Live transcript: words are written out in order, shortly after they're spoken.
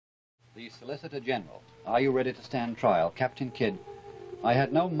The Solicitor General. Are you ready to stand trial? Captain Kidd, I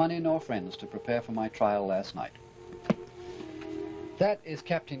had no money nor friends to prepare for my trial last night. That is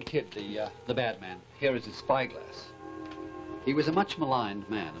Captain Kidd, the bad man. Here is his spyglass. He was a much maligned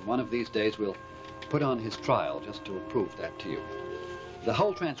man, and one of these days we'll put on his trial just to prove that to you. The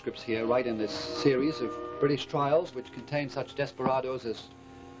whole transcript's here, right in this series of British trials, which contain such desperados as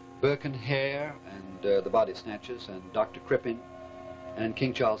Birken Hare and the Body Snatchers and Dr. Crippen and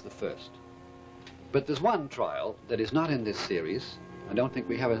King Charles I. But there's one trial that is not in this series. I don't think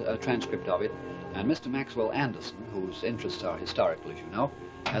we have a transcript of it. And Mr. Maxwell Anderson, whose interests are historical, as you know,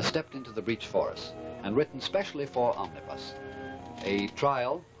 has stepped into the breach for us and written specially for Omnibus a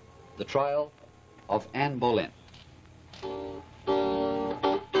trial, the trial of Anne Boleyn.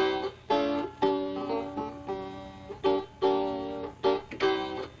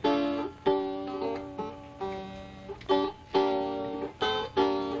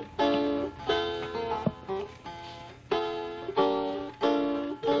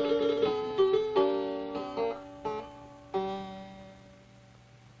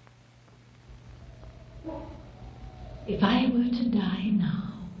 If I were to die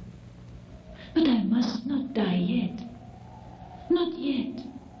now, but I must not die yet. Not yet.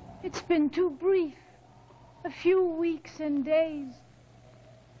 It's been too brief. A few weeks and days.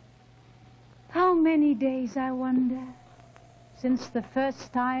 How many days, I wonder, since the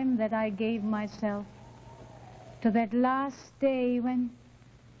first time that I gave myself to that last day when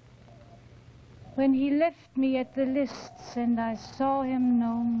he left me at the lists and I saw him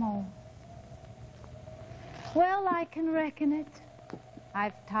no more. Well, I can reckon it.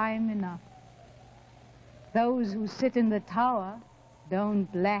 I've time enough. Those who sit in the tower don't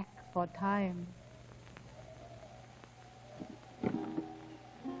lack for time.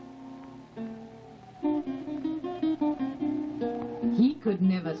 He could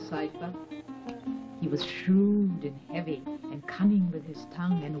never cipher. He was shrewd and heavy and cunning with his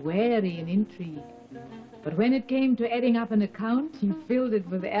tongue and wary in intrigue. But when it came to adding up an account, he filled it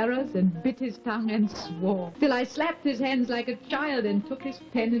with errors and bit his tongue and swore, till I slapped his hands like a child and took his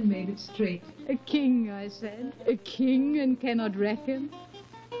pen and made it straight. A king, I said. A king and cannot reckon.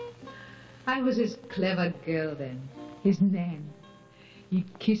 I was his clever girl then, his Nan.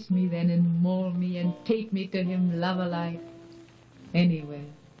 He'd kiss me then and maul me and take me to him lover-like. Anywhere.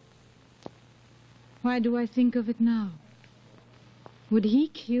 Why do I think of it now? Would he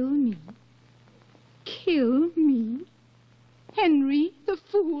kill me? Kill me? Henry, the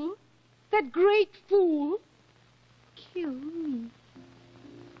fool? That great fool? Kill me?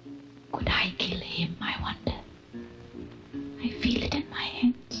 Could I kill him, I wonder? I feel it in my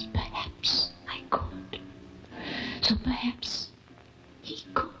hands. Perhaps I could. So perhaps he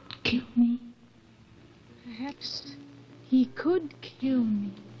could kill me. Perhaps he could kill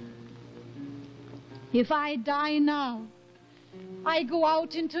me. If I die now, I go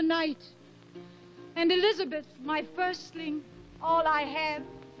out into night. And Elizabeth, my firstling, all I have,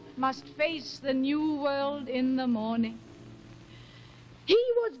 must face the new world in the morning. He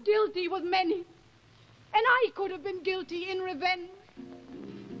was guilty with many, and I could have been guilty in revenge.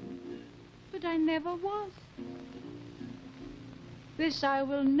 But I never was. This I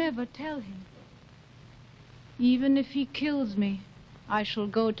will never tell him. Even if he kills me, I shall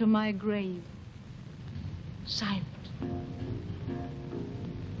go to my grave, silent.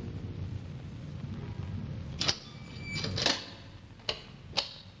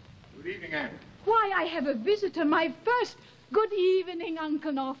 Good evening, Anne. Why, I have a visitor, my first. Good evening,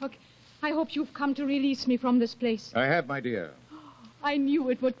 Uncle Norfolk. I hope you've come to release me from this place. I have, my dear. I knew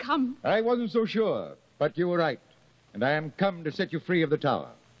it would come. I wasn't so sure, but you were right. And I am come to set you free of the tower.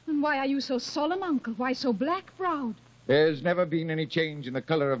 And why are you so solemn, Uncle? Why so black-browed? There's never been any change in the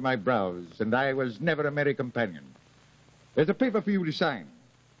color of my brows, and I was never a merry companion. There's a paper for you to sign.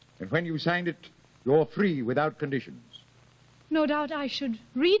 And when you signed it, you're free without conditions. No doubt I should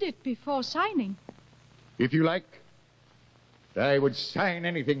read it before signing. If you like, I would sign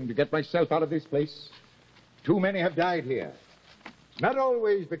anything to get myself out of this place. Too many have died here. Not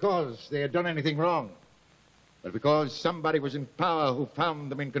always because they had done anything wrong, but because somebody was in power who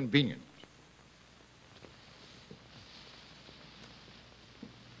found them inconvenient.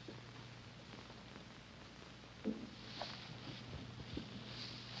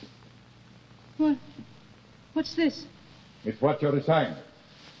 What's this? It's what you're to sign.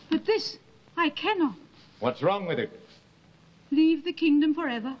 But this, I cannot. What's wrong with it? Leave the kingdom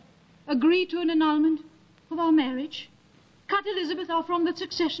forever. Agree to an annulment of our marriage. Cut Elizabeth off from the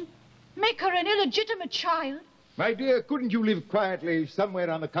succession. Make her an illegitimate child. My dear, couldn't you live quietly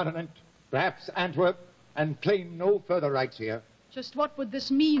somewhere on the continent, perhaps Antwerp, and claim no further rights here? Just what would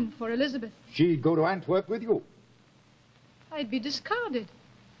this mean for Elizabeth? She'd go to Antwerp with you. I'd be discarded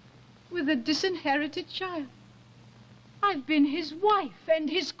with a disinherited child. I've been his wife and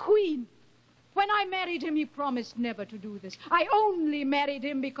his queen. When I married him, he promised never to do this. I only married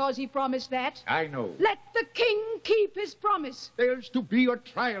him because he promised that. I know. Let the king keep his promise. There's to be a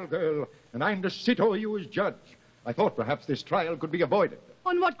trial, girl, and I'm to sit over you as judge. I thought perhaps this trial could be avoided.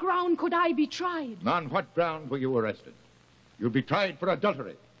 On what ground could I be tried? On what ground were you arrested? You'll be tried for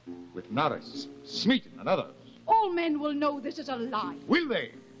adultery with Norris, Smeaton, and others. All men will know this is a lie. Will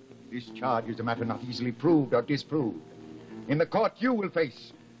they? This charge is a matter not easily proved or disproved. In the court you will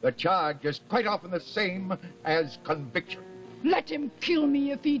face, the charge is quite often the same as conviction. Let him kill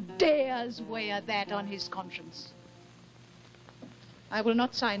me if he dares wear that on his conscience. I will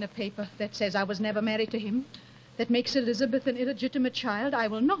not sign a paper that says I was never married to him, that makes Elizabeth an illegitimate child. I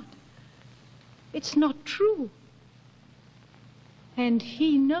will not. It's not true. And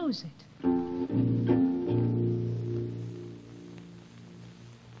he knows it.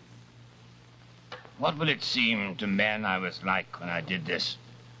 What will it seem to men I was like when I did this?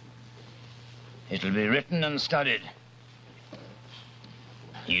 It'll be written and studied.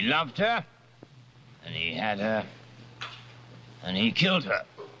 He loved her, and he had her, and he killed her.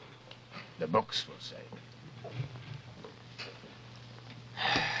 The books will say.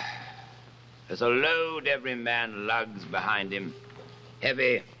 There's a load every man lugs behind him.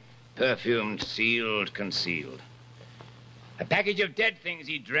 Heavy, perfumed, sealed, concealed. A package of dead things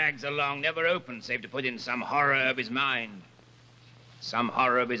he drags along, never opened save to put in some horror of his mind. Some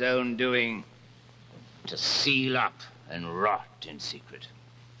horror of his own doing, to seal up and rot in secret.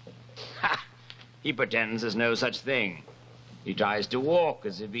 Ha! He pretends there's no such thing. He tries to walk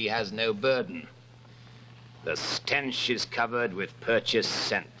as if he has no burden. The stench is covered with purchased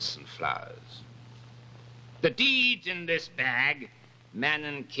scents and flowers. The deeds in this bag, man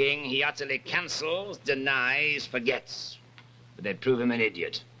and king, he utterly cancels, denies, forgets. But they prove him an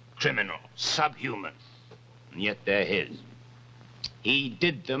idiot, criminal, subhuman. And yet they're his. He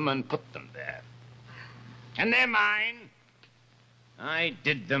did them and put them there. And they're mine. I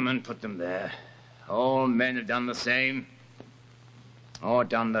did them and put them there. All men have done the same, or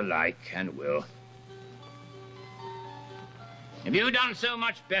done the like, and will. Have you done so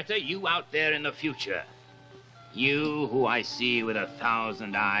much better, you out there in the future? You who I see with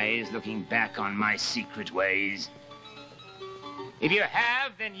 1,000 eyes looking back on my secret ways. If you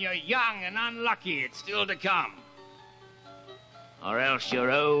have, then you're young and unlucky. It's still to come. Or else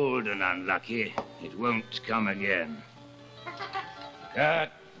you're old and unlucky. It won't come again.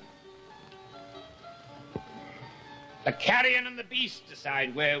 Cut. The carrion and the beast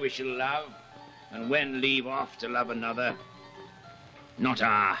decide where we shall love and when leave off to love another. Not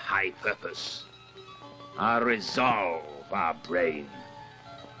our high purpose, our resolve, our brain.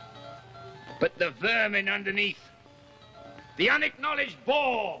 But the vermin underneath, the unacknowledged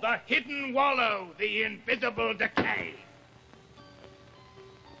bore, the hidden wallow, the invisible decay.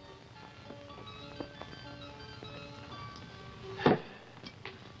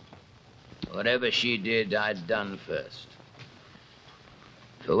 Whatever she did, I'd done first.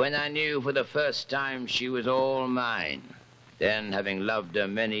 For when I knew for the first time she was all mine, then, having loved her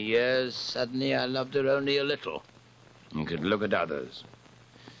many years, suddenly I loved her only a little and could look at others.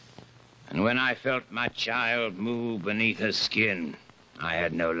 And when I felt my child move beneath her skin, I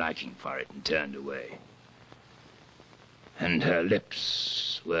had no liking for it and turned away. And her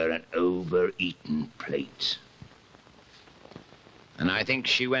lips were an over-eaten plate. And I think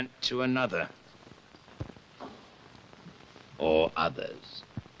she went to another. Or others.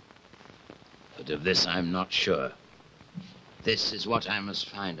 But of this I'm not sure. This is what I must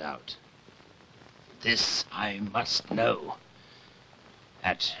find out. This I must know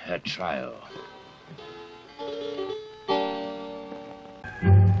at her trial.